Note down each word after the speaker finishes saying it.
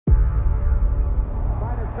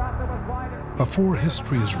Before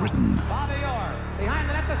history is written,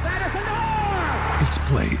 it's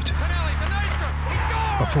played.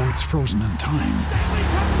 Before it's frozen in time,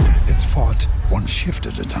 it's fought one shift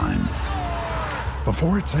at a time.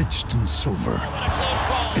 Before it's etched in silver,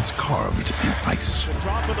 it's carved in ice.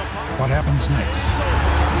 What happens next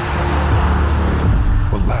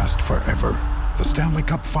will last forever. The Stanley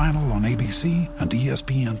Cup Final on ABC and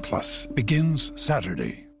ESPN Plus begins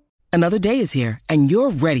Saturday. Another day is here, and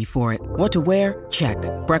you're ready for it. What to wear? Check.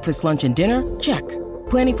 Breakfast, lunch, and dinner? Check.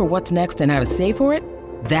 Planning for what's next and how to save for it?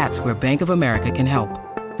 That's where Bank of America can help.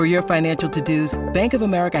 For your financial to-dos, Bank of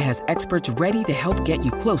America has experts ready to help get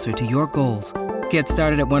you closer to your goals. Get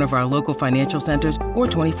started at one of our local financial centers or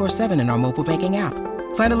 24/7 in our mobile banking app.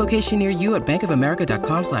 Find a location near you at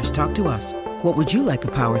bankofamerica.com/talktous. What would you like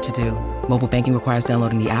the power to do? Mobile banking requires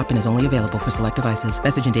downloading the app and is only available for select devices.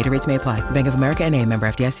 Message and data rates may apply. Bank of America N.A., member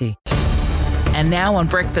FDIC. And now on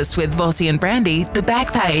Breakfast with Vossi and Brandy, The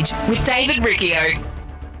Back Page with David Riccio.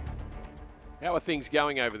 How are things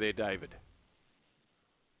going over there, David?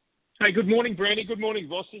 Hey, good morning, Brandy. Good morning,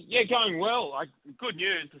 Vossi. Yeah, going well. Good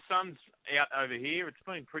news. The sun's out over here. It's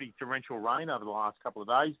been pretty torrential rain over the last couple of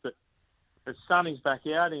days, but the sun is back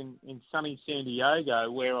out in sunny San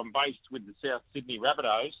Diego, where I'm based with the South Sydney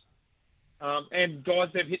Rabbitohs. And guys,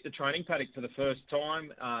 they've hit the training paddock for the first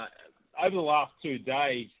time. Over the last 2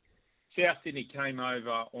 days, South Sydney came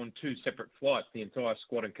over on 2 separate flights, the entire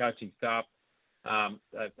squad and coaching staff.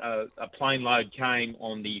 A plane load came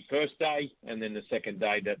on the first day, and then the second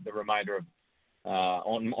day, the remainder of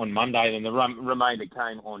on Monday, and the remainder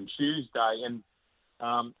came on Tuesday. And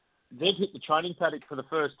they've hit the training paddock for the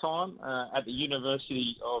first time at the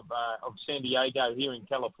University of San Diego here in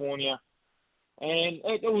California. And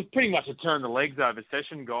it was pretty much a turn the legs over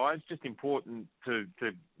session, guys. Just important to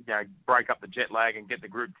break up the jet lag and get the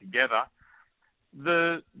group together.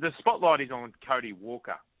 The spotlight is on Cody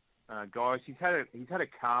Walker, guys. He's had a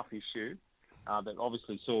calf issue that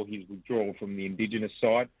obviously saw his withdrawal from the Indigenous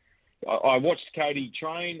side. I watched Cody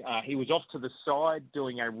train. He was off to the side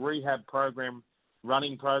doing a rehab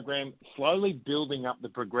running program, slowly building up the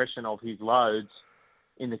progression of his loads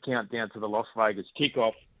in the countdown to the Las Vegas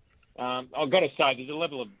kickoff. I've got to say, there's a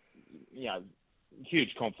level of,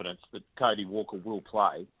 huge confidence that Cody Walker will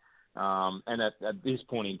play. And at this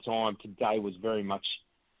point in time, today was very much,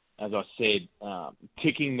 as I said,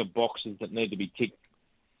 ticking the boxes that need to be ticked,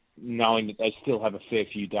 knowing that they still have a fair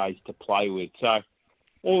few days to play with. So,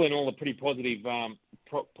 all in all, a pretty positive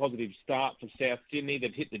start for South Sydney.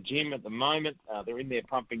 They've hit the gym at the moment. They're in there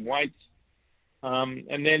pumping weights.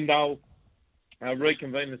 And then they'll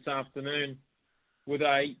reconvene this afternoon with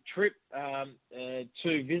a trip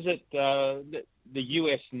to visit the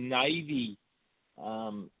US Navy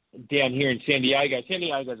down here in San Diego. San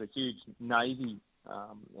Diego's a huge Navy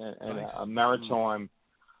and a maritime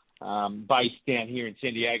base down here in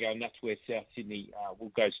San Diego, and that's where South Sydney will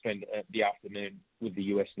go spend the afternoon with the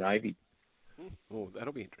US Navy. Oh,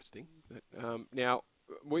 that'll be interesting. Now,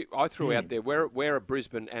 I threw out there, where are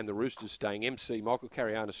Brisbane and the Roosters staying? MC Michael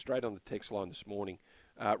Cariana straight on the text line this morning.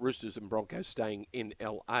 Roosters and Broncos staying in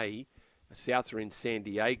LA. Souths are in San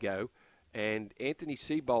Diego. And Anthony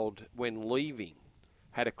Seibold, when leaving,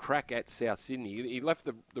 had a crack at South Sydney. He left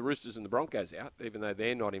the Roosters and the Broncos out, even though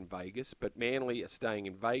they're not in Vegas. But Manly are staying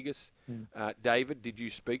in Vegas. David, did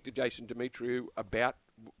you speak to Jason Demetriou about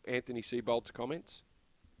Anthony Seibold's comments?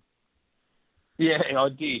 Yeah, I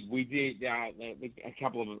did. We did. A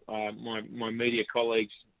couple of my media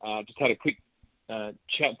colleagues just had a quick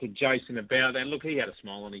chat to Jason about that. And look, he had a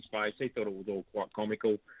smile on his face. He thought it was all quite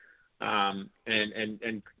comical, and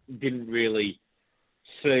didn't really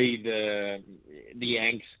see the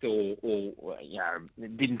angst or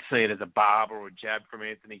didn't see it as a barb or a jab from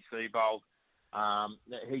Anthony Seibold.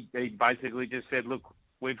 He basically just said, look,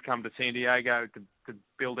 we've come to San Diego to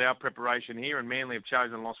build our preparation here, and Manly have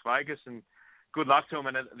chosen Las Vegas, and good luck to them.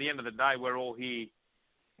 And at the end of the day, we're all here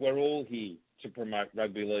to promote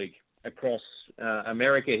rugby league across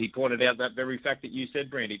America. He pointed out that very fact that you said,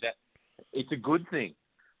 Brandy, that it's a good thing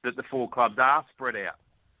that the 4 clubs are spread out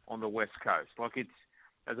on the West Coast. Like, it's,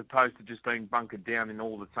 as opposed to just being bunkered down in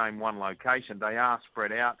all the same one location, they are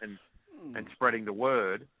spread out and spreading the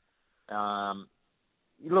word.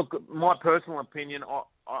 Look, my personal opinion,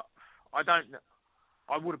 I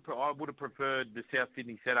would have preferred the South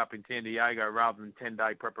Sydney setup in San Diego rather than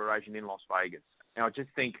 10-day preparation in Las Vegas. And I just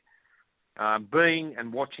think being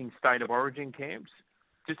and watching State of Origin camps,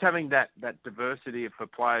 just having that diversity for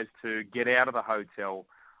players to get out of the hotel,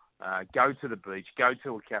 go to the beach, go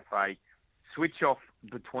to a cafe, switch off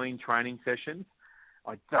between training sessions.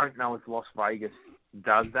 I don't know if Las Vegas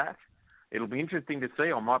does that. it'll be interesting to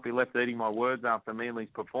see. I might be left eating my words after Manly's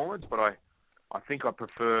performance, but I think I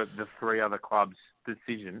prefer the three other clubs'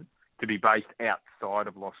 decision to be based outside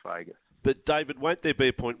of Las Vegas. But, David, won't there be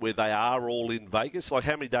a point where they are all in Vegas? Like,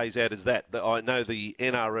 how many days out is that? I know the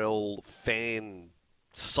NRL fan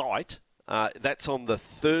site, that's on the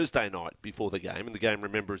Thursday night before the game, and the game,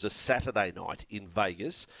 remember, is a Saturday night in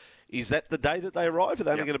Vegas. Is that the day that they arrive? Are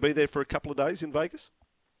they only going to be there for a couple of days in Vegas?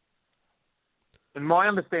 In my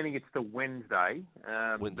understanding, it's the Wednesday.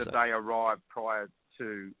 That they arrive prior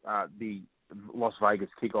to the Las Vegas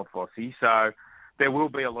kickoff, Vossi. So there will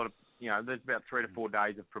be a lot of, there's about 3 to 4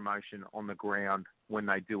 days of promotion on the ground when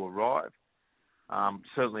they do arrive.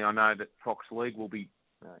 Certainly, I know that Fox League will be,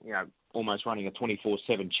 almost running a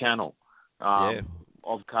 24/7 channel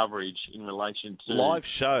of coverage in relation to live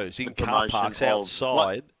shows in car parks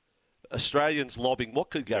outside. Australians lobbing. What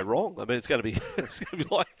could go wrong? I mean, it's going to be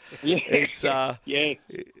like it's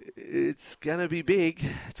going to be big.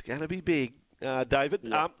 It's going to be big, David.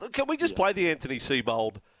 Yeah. Can we just play the Anthony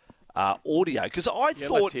Seibold audio? Because I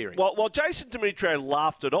thought while Jason Demetriou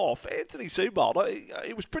laughed it off, Anthony Seibold,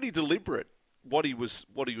 it was pretty deliberate what he was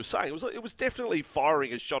saying. It was definitely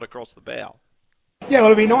firing a shot across the bow. Yeah,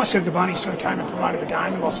 well, it'd be nice if the Bunnies sort of came and promoted the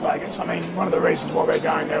game in Las Vegas. I mean, one of the reasons why we're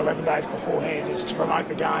going there 11 days beforehand is to promote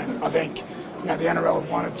the game. I think, the NRL have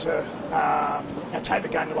wanted to take the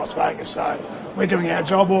game to Las Vegas, so we're doing our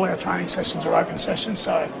job. All our training sessions are open sessions,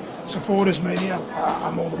 so supporters, media,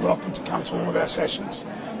 are more than welcome to come to all of our sessions.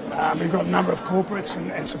 We've got a number of corporates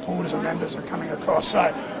and supporters and members are coming across.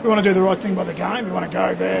 So we want to do the right thing by the game. We want to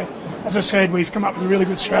go there. As I said, we've come up with a really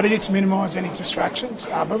good strategy to minimise any distractions.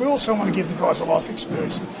 But we also want to give the guys a life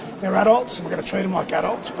experience. They're adults and we're going to treat them like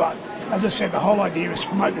adults. But as I said, the whole idea is to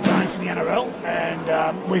promote the game for the NRL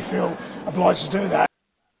and we feel obliged to do that.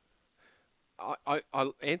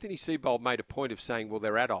 Anthony Seibold made a point of saying, well,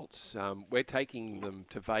 they're adults. We're taking them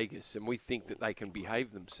to Vegas and we think that they can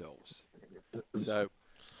behave themselves. So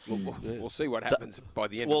we'll see what happens by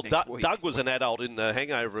the end of next week. Doug was an adult in The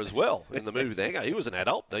Hangover as well, in the movie The Hangover. He was an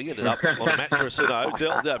adult. He ended up on a mattress in a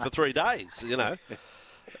hotel for 3 days, David.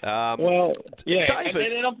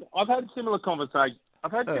 And I've had similar conversations.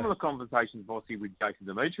 Similar conversations, Vossi, with Jason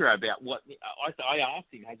Demetriou about what I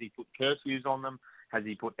asked him. Has he put curfews on them? Has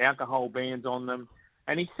he put alcohol bans on them?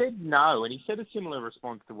 And he said no. And he said a similar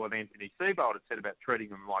response to what Anthony Seibold had said about treating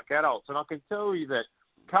them like adults. And I can tell you that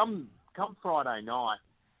come Friday night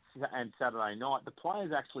and Saturday night, the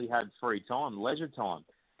players actually had free time, leisure time,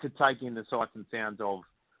 to take in the sights and sounds of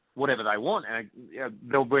whatever they want. And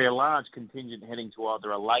there'll be a large contingent heading to either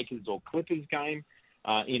a Lakers or Clippers game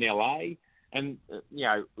in LA. And,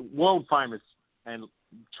 world famous and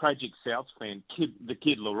tragic South fan, the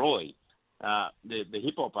Kid Leroy, the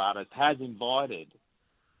hip-hop artist, has invited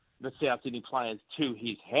the South Sydney players to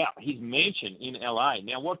his house, his mansion in LA.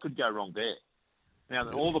 Now, what could go wrong there? Now,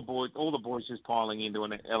 all the boys just piling into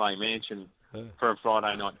an LA mansion for a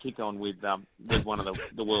Friday night kick-on with one of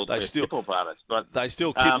the world's best hip-hop artists. But they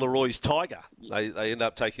still Kid Leroy's Tiger. They end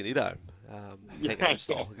up taking it home, hangover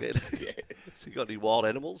style. So you got any wild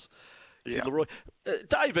animals? Kid Leroy.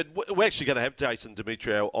 David, we're actually going to have Jason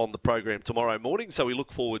Demetriou on the program tomorrow morning, so we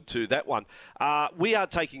look forward to that one. We are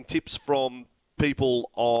taking tips from people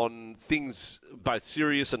on things both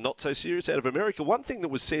serious and not so serious out of America. One thing that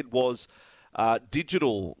was said was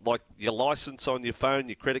digital, like your license on your phone,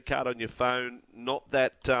 your credit card on your phone, not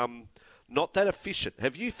that efficient.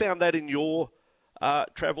 Have you found that in your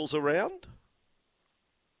travels around?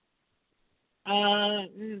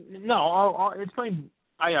 No, it's been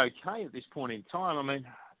A-OK at this point in time. I mean,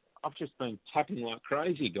 I've just been tapping like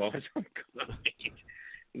crazy, guys.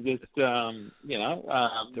 Just, to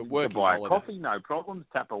buy a coffee, no problems,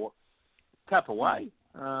 tap away.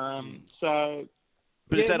 So...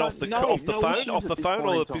 But is that off the phone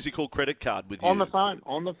or the physical credit card with you? On the phone.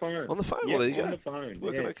 On the phone? Yeah, well, there you go. On the phone.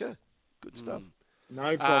 Working okay. Good stuff.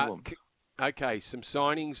 No problem. Okay, some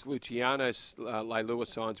signings. Luciano Leilua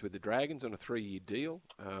signs with the Dragons on a 3-year deal.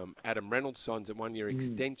 Adam Reynolds signs a 1-year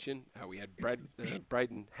extension. We had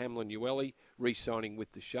Braden Hamlin-Uele re-signing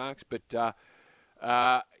with the Sharks. But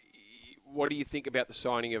what do you think about the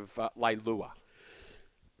signing of Leilua?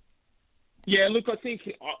 Yeah, look, I think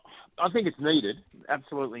it's needed,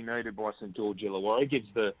 absolutely needed by St George Illawarra. It gives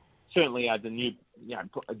certainly adds a new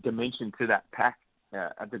dimension to that pack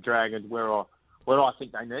at the Dragons, where I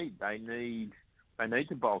think they need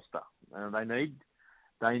to bolster.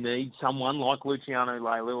 They need someone like Luciano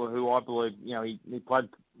Leilua, who I believe he played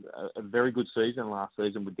a very good season last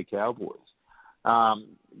season with the Cowboys.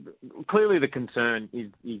 Clearly, the concern is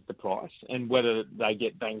the price and whether they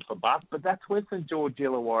get bang for buck, but that's where St George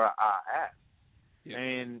Illawarra are at. Yep.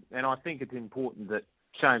 And I think it's important that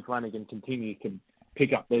Shane Flanagan continues to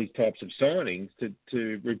pick up these types of signings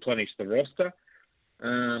to replenish the roster.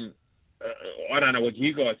 I don't know what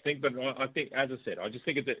you guys think, but I think, as I said, I just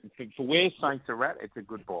think for where Saints are at, it's a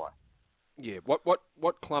good buy. Yeah,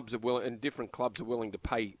 what clubs are willing, and different clubs are willing to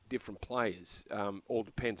pay different players. All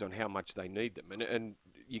depends on how much they need them, and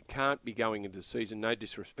you can't be going into the season. No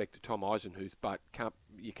disrespect to Tom Eisenhuth, but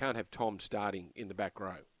you can't have Tom starting in the back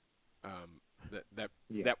row.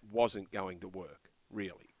 That wasn't going to work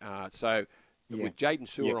really. With Jaden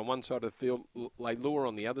Sewer on one side of the field, Leilua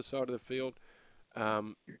on the other side of the field.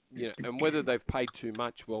 And whether they've paid too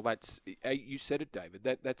much, well, that's you said it,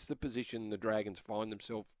 David. That's the position the Dragons find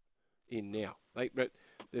themselves in now. But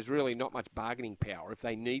there's really not much bargaining power. If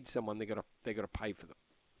they need someone, they got to pay for them.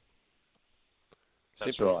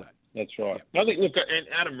 Simple as that. That's right. Yep. I think, look, and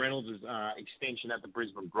Adam Reynolds' extension at the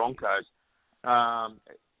Brisbane Broncos. I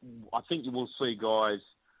think you will see guys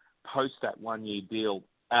post that 1-year deal.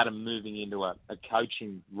 Adam moving into a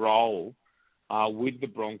coaching role. With the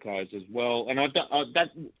Broncos as well, and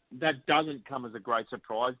that doesn't come as a great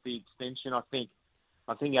surprise. The extension, I think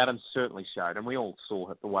Adam certainly showed, and we all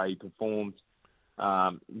saw it the way he performed,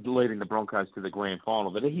 leading the Broncos to the grand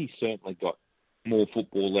final. But he certainly got more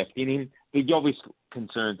football left in him. The obvious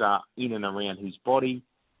concerns are in and around his body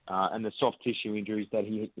and the soft tissue injuries that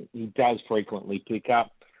he does frequently pick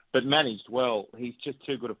up, but managed well. He's just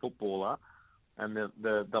too good a footballer. And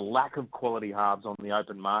the lack of quality halves on the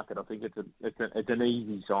open market, I think it's an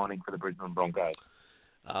easy signing for the Brisbane Broncos.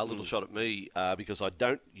 A little shot at me because I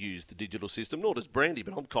don't use the digital system, nor does Brandy,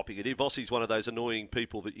 but I'm copying it. If Vossi's one of those annoying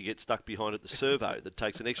people that you get stuck behind at the servo that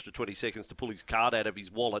takes an extra 20 seconds to pull his card out of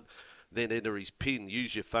his wallet, then enter his PIN.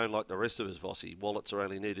 Use your phone like the rest of us, Vossi. Wallets are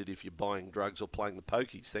only needed if you're buying drugs or playing the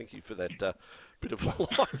pokies. Thank you for that bit of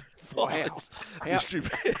life advice. Mystery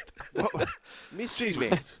Man. Mystery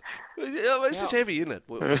Man. This is heavy, isn't it?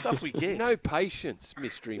 The stuff we get. No patience,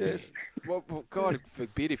 Mystery Man. Well, God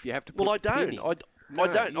forbid if you have to put I don't.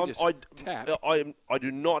 I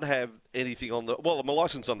do not have anything on the... Well, my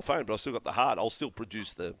license on the phone, but I've still got the hard. I'll still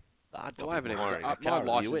produce the hard copy. Well, I haven't even... my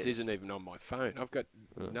license isn't even on my phone. I've got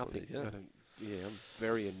nothing. I'm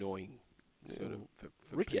very annoying. Sort of for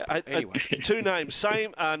Riccio. anyway. Two names.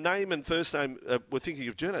 Same name and first name. We're thinking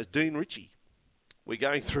of journos. Dean Ritchie. We're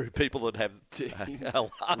going through people that have a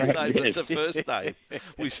last name that's a first name.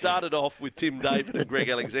 We started off with Tim David and Greg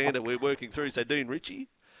Alexander. We're working through. So Dean Ritchie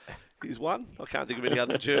is one. I can't think of any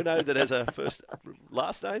other journo that has a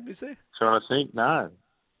last name, is there? Trying to think. No.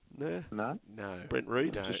 Brent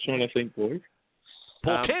Reed? No. Just trying to think, boys.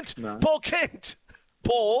 Paul Kent? No. Paul Kent!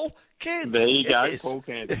 Paul Kent! There you go, Paul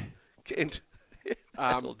Kent. Kent.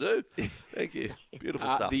 That'll do. Thank you. Beautiful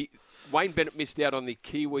stuff. Wayne Bennett missed out on the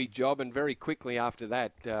Kiwi job, and very quickly after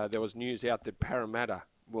that, there was news out that Parramatta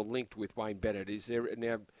were linked with Wayne Bennett. Is there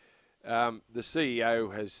now? The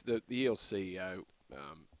CEO has the Eels CEO,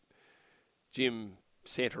 Jim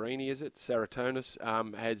Santorini, is it Saratonis,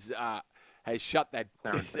 has shut that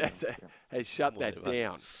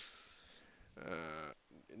down.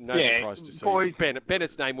 No surprise to see. Boys,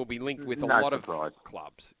 Bennett's name will be linked with a lot of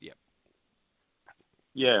clubs. Yep.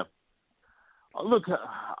 Yeah. Look,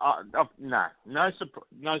 no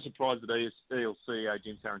surprise that Eels CEO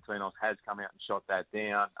Jim Sarantinos has come out and shot that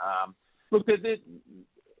down. Look, it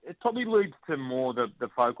probably leads to more the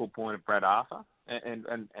focal point of Brad Arthur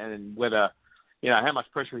and whether, how much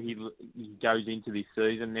pressure he goes into this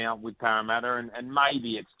season now with Parramatta, and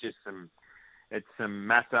maybe it's just some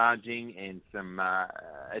massaging and some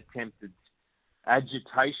attempted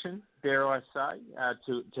agitation, dare I say,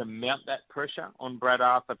 to mount that pressure on Brad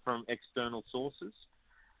Arthur from external sources.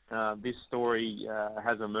 This story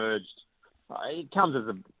has emerged. It comes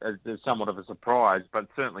as somewhat of a surprise, but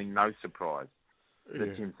certainly no surprise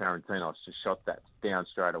that Jim Sarantinos just shot that down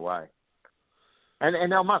straight away.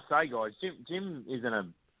 And I must say, guys, Jim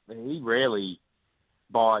he rarely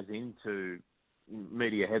buys into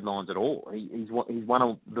media headlines at all. He's one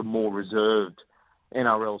of the more reserved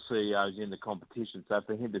NRL CEOs in the competition. So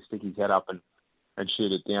for him to stick his head up and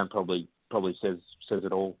shoot it down probably says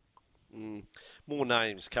it all. More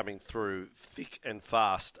names coming through thick and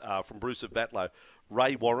fast from Bruce of Batlow.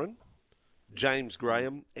 Ray Warren, James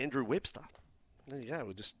Graham, Andrew Webster. There you go.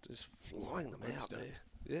 We're just flying them out there.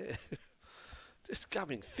 Yeah. Just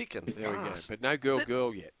coming thick and there fast. We go. But no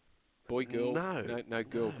girl yet. Boy, girl. No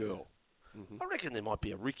girl. Mm-hmm. I reckon there might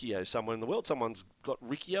be a Riccio somewhere in the world. Someone's got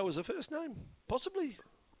Riccio as a first name. Possibly.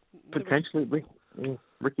 Potentially.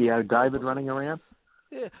 Riccio David running around.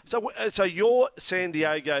 Yeah. So you're San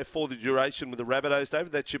Diego for the duration with the Rabbitohs,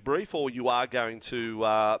 David? That's your brief? Or you are going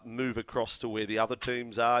to move across to where the other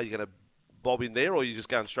teams are? You're going to bob in there, or are you just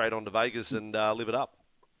going straight on to Vegas and live it up?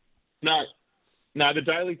 No, the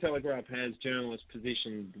Daily Telegraph has journalists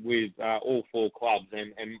positioned with all 4 clubs,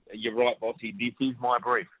 and you're right, Bossy, this is my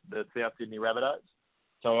brief, the South Sydney Rabbitohs.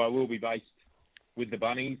 So I will be based with the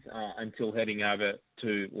Bunnies until heading over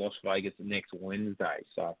to Las Vegas next Wednesday.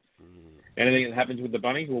 So anything that happens with the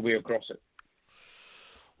Bunnies, we'll be across it.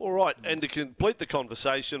 All right, and to complete the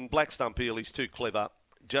conversation, Black Stump Eel is too clever.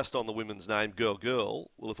 Just on the women's name,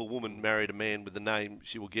 girl. Well, if a woman married a man with the name,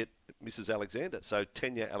 she will get Mrs. Alexander. So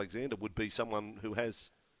Tanya Alexander would be someone who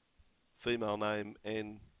has female name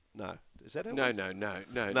and no. Is that how it works?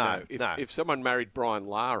 No. If someone married Brian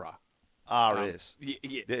Lara. R.S.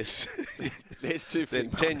 Yes. There's 2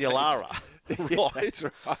 female Tanya names. Lara. Right. Yeah, that's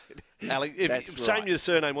right. If your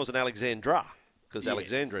surname wasn't Alexandra, because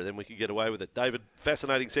Alexandra, then we could get away with it. David,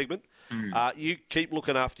 fascinating segment. You keep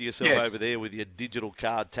looking after yourself over there with your digital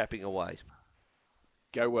card tapping away.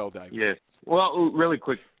 Go well, David. Yes. Well, really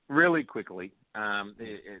quickly,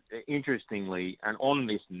 interestingly, and on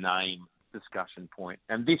this name discussion point,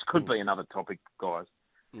 and this could be another topic, guys,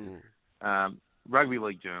 rugby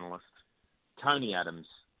league journalist Tony Adams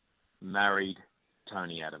married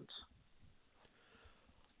Tony Adams.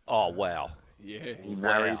 Oh, wow. Yeah. He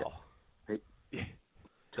married... Wow.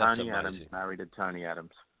 Tony Adams married a Tony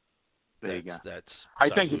Adams. There you go. That's hey,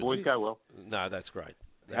 so thank you, good. boys. Go well. No, that's great.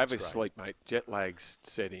 Have a sleep, mate. Jet lag's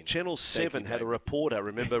set in. Channel 7 had a reporter,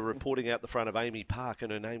 remember, reporting out the front of Amy Park,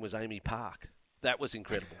 and her name was Amy Park. That was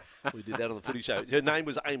incredible. We did that on the footy show. Her name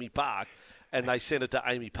was Amy Park, and they sent it to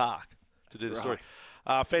Amy Park to do the story.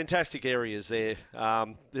 Fantastic areas there.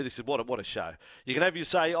 This is what a show. You can have your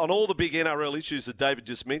say on all the big NRL issues that David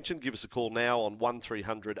just mentioned. Give us a call now on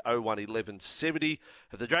 1300 01 1170.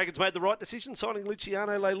 Have the Dragons made the right decision signing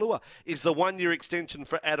Luciano Leilua? Is the 1-year extension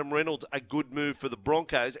for Adam Reynolds a good move for the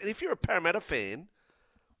Broncos? And if you're a Parramatta fan,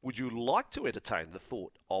 would you like to entertain the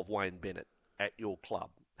thought of Wayne Bennett at your club?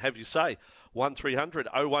 Have you say 1300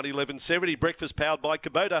 01 1170. Breakfast powered by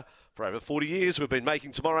Kubota. For over 40 years, we've been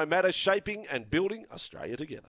making tomorrow matter, shaping and building Australia together.